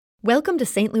Welcome to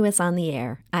St. Louis on the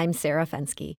Air. I'm Sarah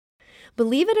Fensky.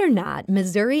 Believe it or not,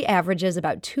 Missouri averages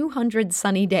about 200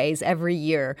 sunny days every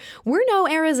year. We're no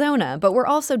Arizona, but we're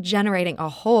also generating a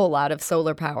whole lot of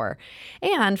solar power.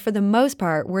 And for the most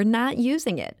part, we're not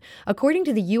using it. According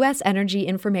to the U.S. Energy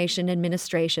Information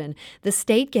Administration, the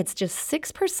state gets just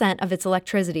 6% of its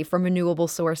electricity from renewable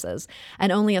sources,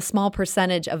 and only a small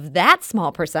percentage of that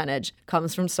small percentage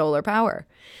comes from solar power.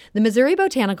 The Missouri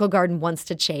Botanical Garden wants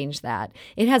to change that.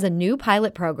 It has a new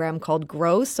pilot program called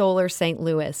Grow Solar St.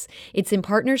 Louis. It's in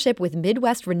partnership with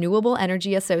Midwest Renewable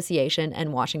Energy Association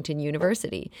and Washington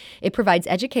University. It provides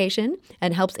education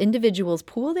and helps individuals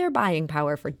pool their buying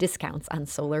power for discounts on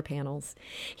solar panels.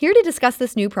 Here to discuss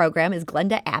this new program is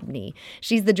Glenda Abney.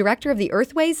 She's the director of the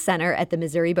Earthways Center at the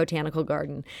Missouri Botanical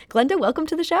Garden. Glenda, welcome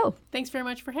to the show. Thanks very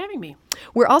much for having me.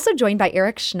 We're also joined by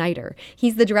Eric Schneider.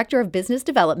 He's the director of business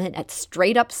development at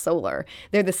Straight Up Solar.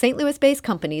 They're the St. Louis-based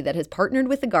company that has partnered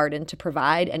with the garden to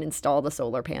provide and install the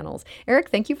solar panels. Eric,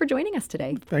 thank you for joining us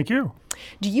today. Thank you.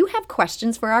 Do you have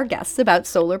questions for our guests about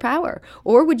solar power?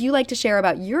 Or would you like to share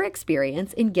about your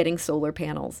experience in getting solar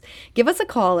panels? Give us a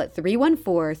call at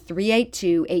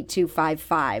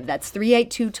 314-382-8255. That's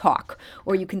 382-TALK.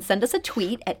 Or you can send us a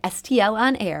tweet at STL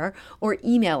on air or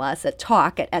email us at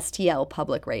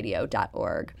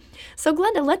talk@stlpublicradio.org. So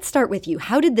Glenda, let's start with you.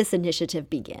 How did this initiative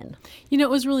begin? You know,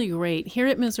 it was really great. Here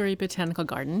at Missouri Botanical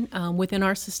Garden, within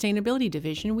our sustainability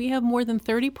division, we have more than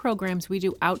 30 programs we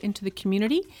do out into the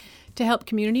community to help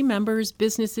community members,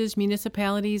 businesses,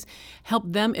 municipalities, help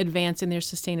them advance in their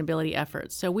sustainability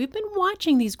efforts. So we've been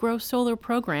watching these Grow Solar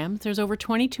programs. There's over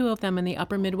 22 of them in the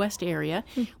upper Midwest area.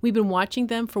 We've been watching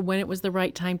them for when it was the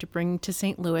right time to bring to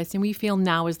St. Louis, and we feel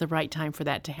now is the right time for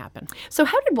that to happen. So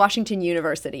how did Washington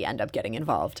University end up getting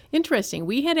involved? Interesting.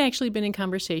 We had actually been in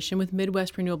conversation with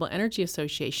Midwest Renewable Energy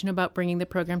Association about bringing the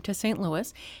program to St.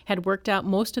 Louis, had worked out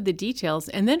most of the details,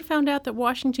 and then found out that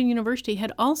Washington University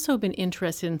had also been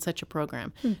interested in such a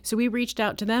program. So we reached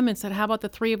out to them and said, how about the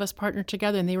three of us partner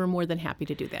together? And they were more than happy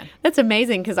to do that. That's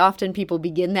amazing because often people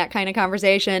begin that kind of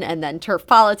conversation and then turf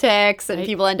politics and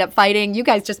people end up fighting. You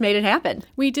guys just made it happen.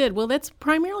 We did. Well, that's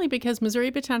primarily because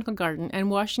Missouri Botanical Garden and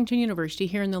Washington University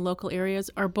here in the local areas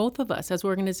are both of us as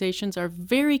organizations are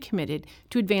very committed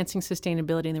to advancing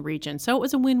sustainability in the region. So it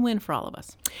was a win-win for all of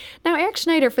us. Now, Eric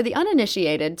Schneider, for the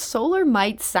uninitiated, solar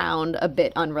might sound a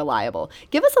bit unreliable.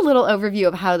 Give us a little overview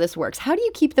of how this works. How do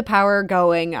you keep the power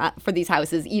going for these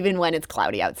houses even when it's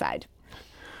cloudy outside?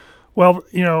 Well,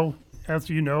 as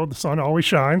you know, the sun always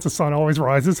shines. The sun always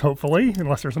rises, hopefully,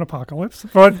 unless there's an apocalypse.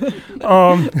 But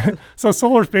so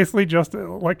solar is basically just an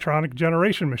electronic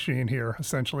generation machine here,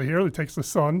 essentially. Here it takes the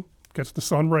sun, gets the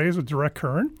sun rays with direct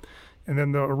current, and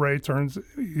then the array turns,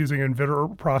 using an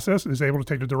inverter process, is able to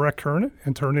take the direct current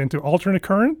and turn it into alternate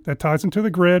current that ties into the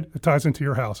grid, that ties into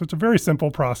your house. It's a very simple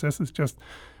process. It's just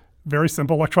very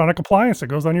simple electronic appliance that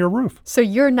goes on your roof. So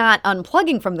you're not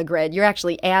unplugging from the grid, you're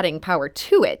actually adding power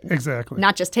to it. Exactly.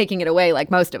 Not just taking it away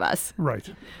like most of us.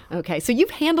 Right. Okay, so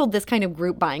you've handled this kind of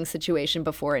group buying situation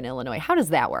before in Illinois. How does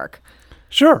that work?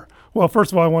 Sure. Well,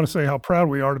 first of all, I want to say how proud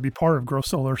we are to be part of Grow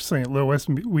Solar St. Louis.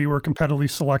 We were competitively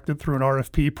selected through an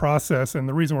RFP process, and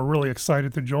the reason we're really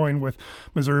excited to join with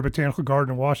Missouri Botanical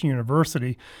Garden and Washington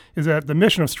University is that the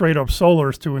mission of Straight Up Solar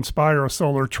is to inspire a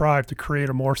solar tribe to create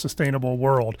a more sustainable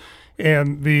world.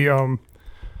 And the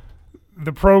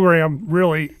program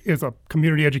really is a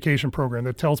community education program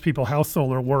that tells people how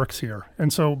solar works here.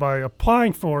 And so by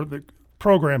applying for the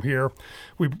program here,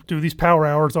 we do these power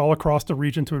hours all across the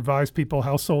region to advise people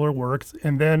how solar works,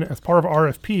 and then as part of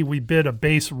RFP we bid a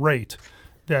base rate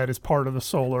that is part of the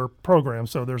solar program.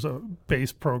 So there's a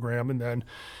base program, and then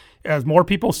as more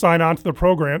people sign on to the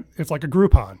program, it's like a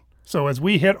Groupon. So as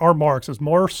we hit our marks, as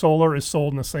more solar is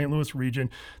sold in the St. Louis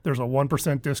region, there's a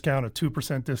 1% discount, a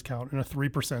 2% discount, and a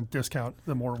 3% discount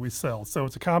the more we sell. So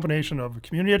it's a combination of a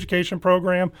community education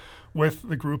program with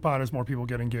the Groupon as more people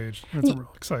get engaged. It's a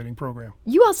real exciting program.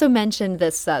 You also mentioned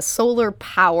this solar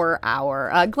power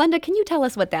hour. Glenda, can you tell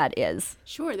us what that is?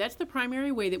 Sure. That's the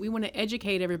primary way that we want to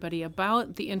educate everybody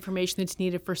about the information that's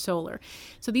needed for solar.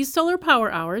 So these solar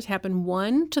power hours happen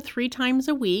 1 to 3 times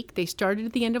a week. They started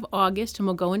at the end of August and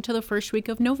will go into the first week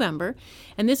of November.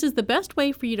 And this is the best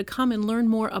way for you to come and learn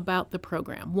more about the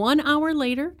program. 1 hour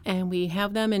later, and we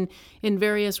have them in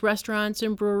various restaurants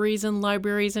and breweries and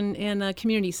libraries and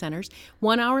community centers.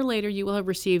 1 hour later, you will have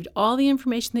received all the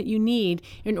information that you need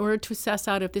in order to assess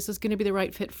out if this is going to be the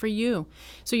right fit for you.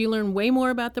 So you learn way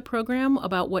more about the program,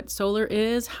 about what solar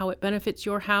is, how it benefits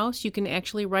your house. You can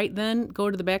actually right then go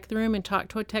to the back of the room and talk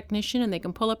to a technician, and they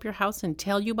can pull up your house and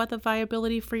tell you about the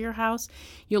viability for your house.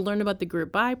 You'll learn about the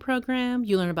group buy program.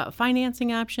 You learn about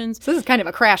financing options. So this is kind of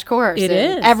a crash course. It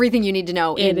in is. Everything you need to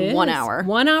know in 1 hour.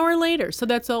 1 hour later. So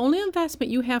that's the only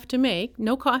investment you have to make,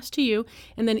 no cost to you.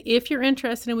 And then if you're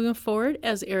interested in moving forward,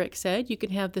 as Eric said, you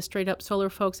can have the Straight Up Solar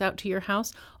folks out to your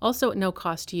house, also at no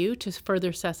cost to you, to further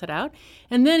assess it out.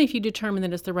 And then if you determine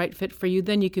that it's the right fit for you,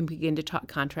 then you can begin to talk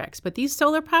contracts. But these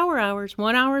solar power hours,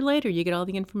 1 hour later, you get all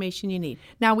the information you need.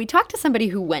 Now, we talked to somebody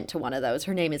who went to one of those.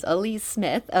 Her name is Elise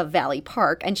Smith of Valley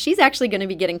Park, and she's actually going to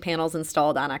be getting panels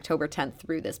installed on October 10th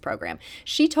through this program.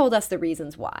 She told us the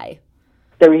reasons why.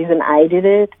 The reason I did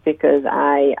it, because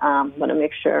I want to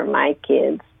make sure my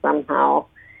kids somehow,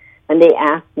 and they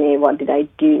asked me, what did I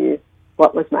do?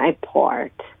 What was my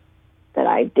part that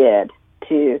I did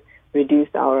to reduce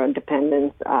our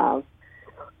dependence of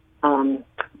on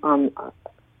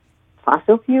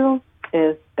fossil fuels?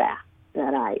 Is that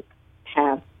I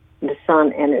have the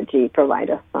sun energy provide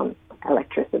us some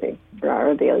electricity for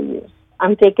our daily use.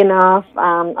 I'm taking off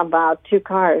about 2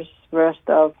 cars worth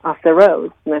off the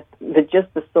road with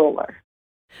just the solar.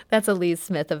 That's Elise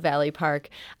Smith of Valley Park.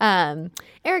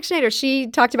 Eric Schneider, she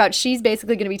talked about she's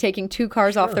basically going to be taking 2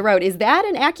 cars off the road. Is that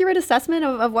an accurate assessment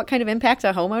of what kind of impact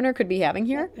a homeowner could be having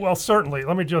here? Well, certainly.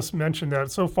 Let me just mention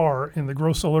that so far in the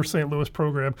Grow Solar St. Louis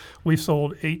program, we've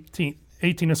sold 18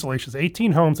 installations.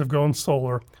 18 homes have gone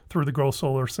solar through the Grow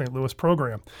Solar St. Louis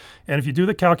program. And if you do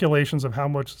the calculations of how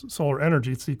much solar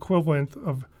energy, it's the equivalent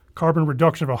of carbon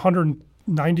reduction of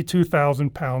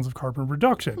 192,000 pounds of carbon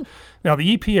reduction. Now,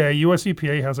 the EPA, US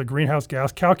EPA, has a greenhouse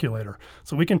gas calculator.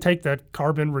 So we can take that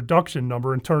carbon reduction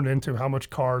number and turn it into how much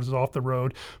cars is off the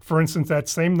road. For instance, that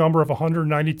same number of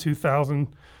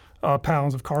 192,000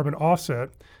 pounds of carbon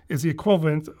offset is the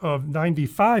equivalent of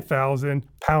 95,000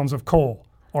 pounds of coal,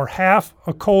 or half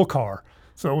a coal car.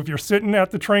 So if you're sitting at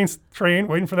the train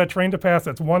waiting for that train to pass,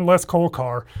 that's one less coal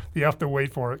car. You have to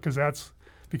wait for it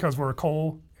because we're a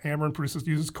coal. Ameren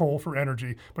uses coal for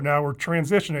energy, but now we're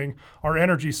transitioning our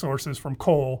energy sources from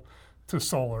coal to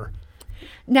solar.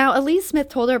 Now, Elise Smith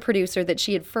told our producer that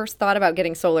she had first thought about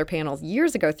getting solar panels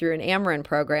years ago through an Ameren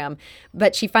program,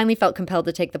 but she finally felt compelled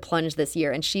to take the plunge this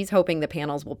year, and she's hoping the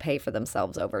panels will pay for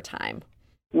themselves over time.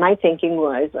 My thinking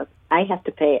was I have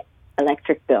to pay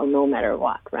electric bill no matter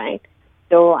what, right?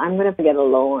 So I'm going to get a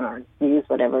loan or use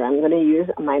whatever. I'm going to use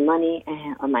my money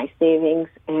or my savings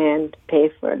and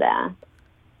pay for that.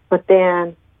 But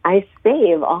then I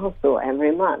save also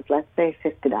every month. Let's say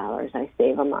 $50 I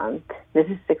save a month. This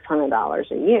is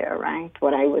 $600 a year, right?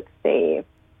 What I would save,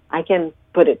 I can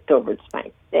put it towards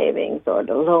my savings or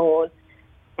the loan.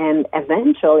 And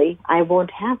eventually, I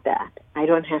won't have that. I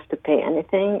don't have to pay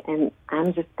anything, and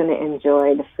I'm just going to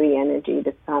enjoy the free energy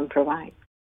the sun provides.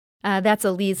 That's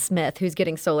Elise Smith, who's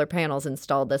getting solar panels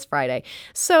installed this Friday.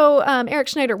 So, Eric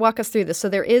Schneider, walk us through this. So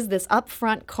there is this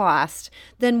upfront cost.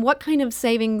 Then what kind of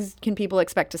savings can people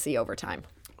expect to see over time?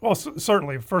 Well,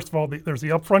 certainly. First of all, there's the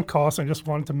upfront cost. I just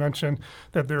wanted to mention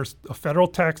that there's a federal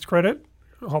tax credit,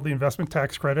 called the investment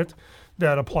tax credit,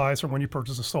 that applies for when you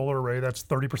purchase a solar array. That's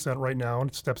 30% right now,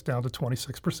 and it steps down to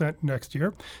 26% next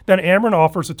year. Then Ameren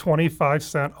offers a 25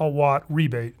 cent a watt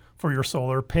rebate for your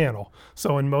solar panel.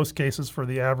 So in most cases for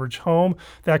the average home,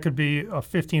 that could be a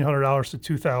 $1,500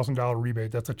 to $2,000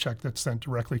 rebate. That's a check that's sent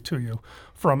directly to you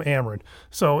from Ameren.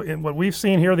 So in what we've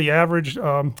seen here, the average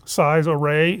size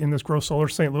array in this Grow Solar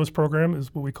St. Louis program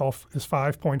is what we call is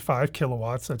 5.5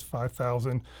 kilowatts. That's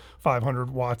 5,500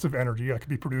 watts of energy that could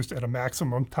be produced at a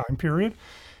maximum time period.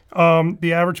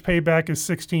 The average payback is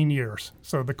 16 years.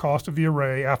 So the cost of the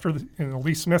array in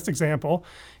Elise Smith's example,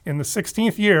 in the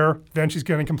 16th year, then she's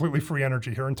getting completely free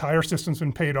energy. Her entire system's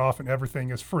been paid off and everything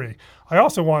is free. I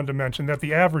also wanted to mention that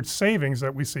the average savings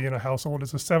that we see in a household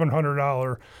is a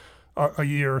 $700 a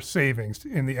year savings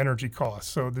in the energy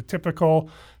cost. So the typical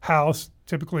house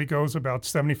typically goes about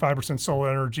 75% solar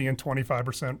energy and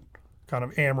 25% kind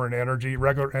of Ameren energy,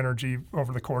 regular energy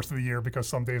over the course of the year, because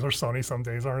some days are sunny, some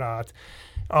days are not.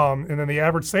 And then the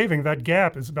average saving, that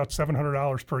gap is about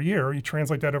 $700 per year. You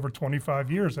translate that over 25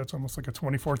 years, that's almost like a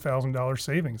 $24,000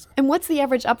 savings. And what's the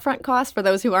average upfront cost for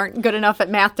those who aren't good enough at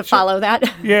math to follow that?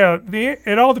 Yeah,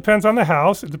 it all depends on the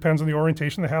house. It depends on the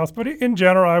orientation of the house. But in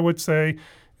general, I would say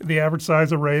the average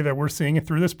size array that we're seeing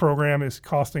through this program is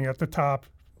costing at the top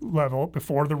level,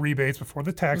 before the rebates, before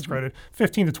the tax credit,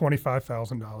 $15,000 to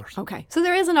 $25,000. Okay, so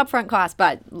there is an upfront cost,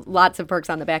 but lots of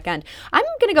perks on the back end. I'm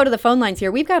going to go to the phone lines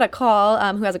here. We've got a call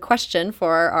who has a question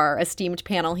for our esteemed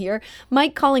panel here.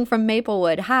 Mike calling from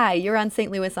Maplewood. Hi, you're on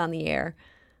St. Louis on the Air.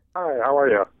 Hi, how are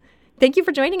you? Thank you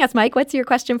for joining us, Mike. What's your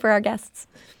question for our guests?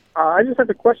 I just have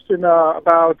a question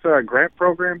about grant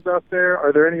programs out there.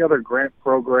 Are there any other grant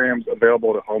programs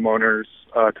available to homeowners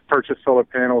to purchase solar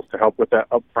panels to help with that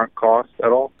upfront cost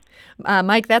at all?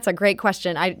 Mike, that's a great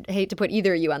question. I hate to put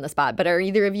either of you on the spot, but are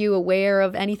either of you aware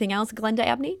of anything else, Glenda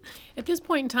Abney? At this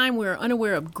point in time, we're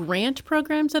unaware of grant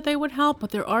programs that they would help, but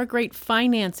there are great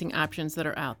financing options that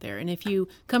are out there. And if you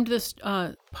come to this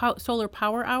solar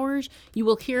power hours, you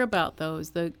will hear about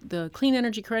those. The Clean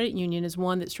Energy Credit Union is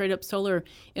one that Straight Up Solar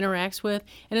interacts with,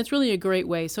 and it's really a great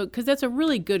way. So, because that's a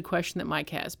really good question that Mike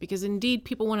has, because indeed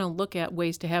people want to look at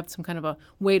ways to have some kind of a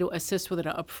way to assist with it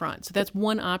up front. So that's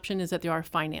one option, is that there are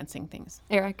financing things.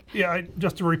 Eric? Yeah,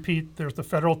 just to repeat, there's the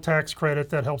federal tax credit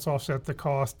that helps offset the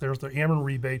cost. There's the Ameren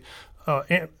rebate.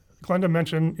 Glenda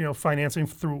mentioned, financing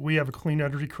through, we have a Clean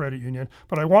Energy Credit Union,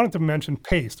 but I wanted to mention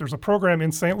PACE. There's a program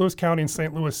in St. Louis County and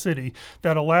St. Louis City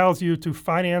that allows you to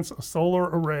finance a solar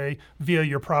array via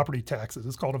your property taxes.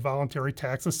 It's called a voluntary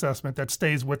tax assessment that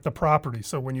stays with the property.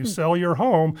 So when you sell your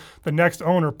home, the next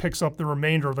owner picks up the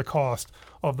remainder of the cost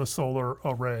of the solar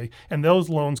array, and those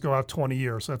loans go out 20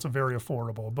 years. So that's a very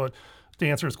affordable. But to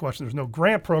answer his question, there's no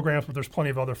grant programs, but there's plenty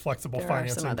of other flexible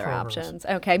financing programs. There are some other options.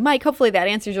 Okay, Mike, hopefully that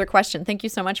answers your question. Thank you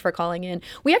so much for calling in.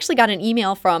 We actually got an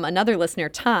email from another listener,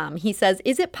 Tom. He says,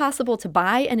 is it possible to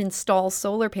buy and install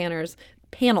solar panels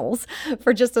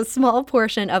for just a small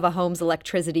portion of a home's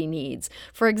electricity needs?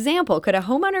 For example, could a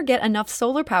homeowner get enough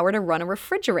solar power to run a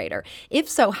refrigerator? If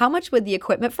so, how much would the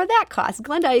equipment for that cost?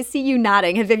 Glenda, I see you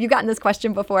nodding. Have you gotten this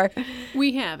question before?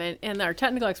 We have, and our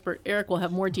technical expert, Eric, will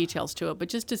have more details to it. But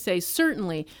just to say,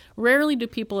 certainly, rarely do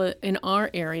people in our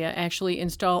area actually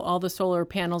install all the solar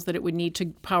panels that it would need to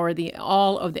power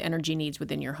all of the energy needs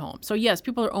within your home. So yes,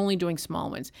 people are only doing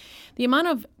small ones. The amount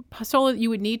of solar that you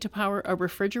would need to power a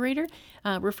refrigerator,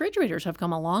 refrigerators have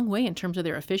come a long way in terms of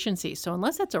their efficiency. So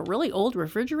unless that's a really old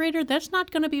refrigerator, that's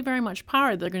not going to be very much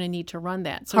power they're going to need to run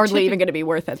that. So hardly even going to be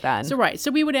worth it then. So right.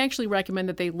 So we would actually recommend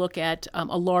that they look at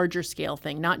a larger scale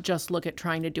thing, not just look at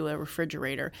trying to do a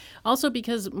refrigerator. Also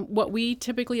because what we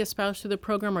typically espouse through the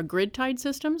program are grid-tied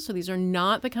systems. So these are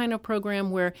not the kind of program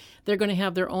where they're going to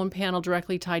have their own panel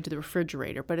directly tied to the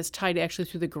refrigerator, but it's tied actually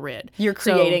through the grid. You're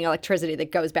creating electricity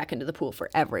that goes back into the pool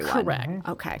for everyone. Correct.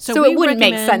 Mm-hmm. Okay. So it wouldn't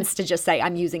make sense to just say,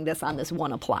 I'm using this on this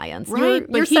one appliance. Right.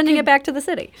 You're sending it back to the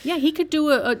city. Yeah, he could do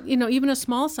even a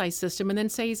small size system and then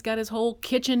say he's got his whole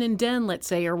kitchen and den, let's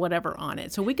say, or whatever on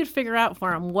it. So we could figure out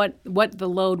for him what the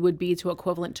load would be to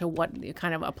equivalent to what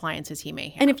kind of appliances he may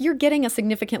have. And if you're getting a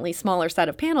significantly smaller set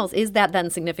of panels, is that then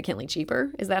significantly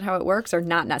cheaper? Is that how it works, or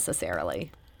not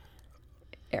necessarily?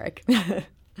 Eric?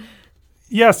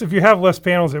 Yes, if you have less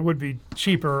panels, it would be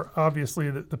cheaper. Obviously,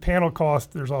 the panel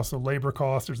cost, there's also labor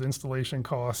costs, there's installation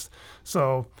costs.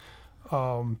 So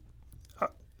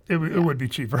it would be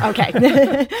cheaper.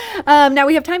 Okay. Now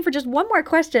we have time for just one more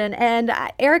question. And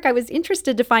Eric, I was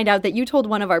interested to find out that you told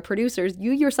one of our producers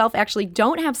you yourself actually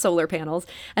don't have solar panels.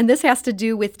 And this has to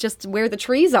do with just where the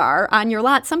trees are on your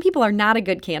lot. Some people are not a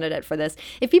good candidate for this.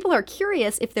 If people are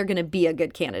curious if they're going to be a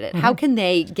good candidate, how can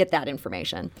they get that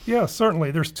information? Yeah,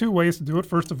 certainly. There's two ways to do it.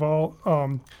 First of all,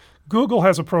 Google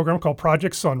has a program called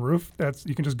Project Sunroof.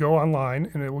 You can just go online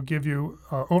and it will give you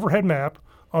an overhead map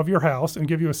of your house and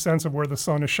give you a sense of where the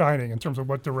sun is shining in terms of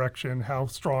what direction, how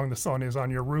strong the sun is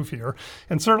on your roof here.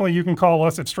 And certainly you can call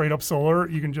us at Straight Up Solar.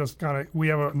 You can just we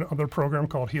have another program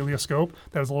called Helioscope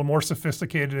that is a little more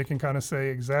sophisticated. It can kind of say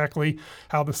exactly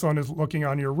how the sun is looking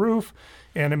on your roof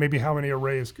and maybe how many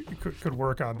arrays could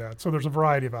work on that. So there's a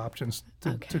variety of options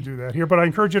to do that here. But I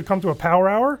encourage you to come to a power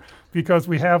hour because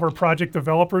we have our project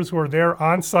developers who are there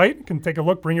on site, can take a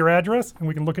look, bring your address, and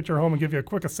we can look at your home and give you a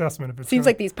quick assessment. Seems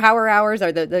like these power hours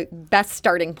are the best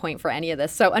starting point for any of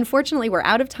this. So unfortunately, we're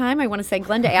out of time. I want to say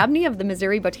Glenda Abney of the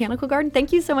Missouri Botanical Garden,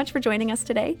 thank you so much for joining us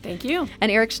today. Thank you.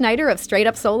 And Eric Schneider of Straight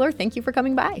Up Solar, thank you for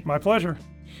coming by. My pleasure.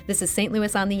 This is St.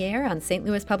 Louis on the Air on St.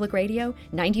 Louis Public Radio,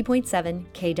 90.7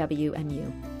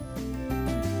 KWMU.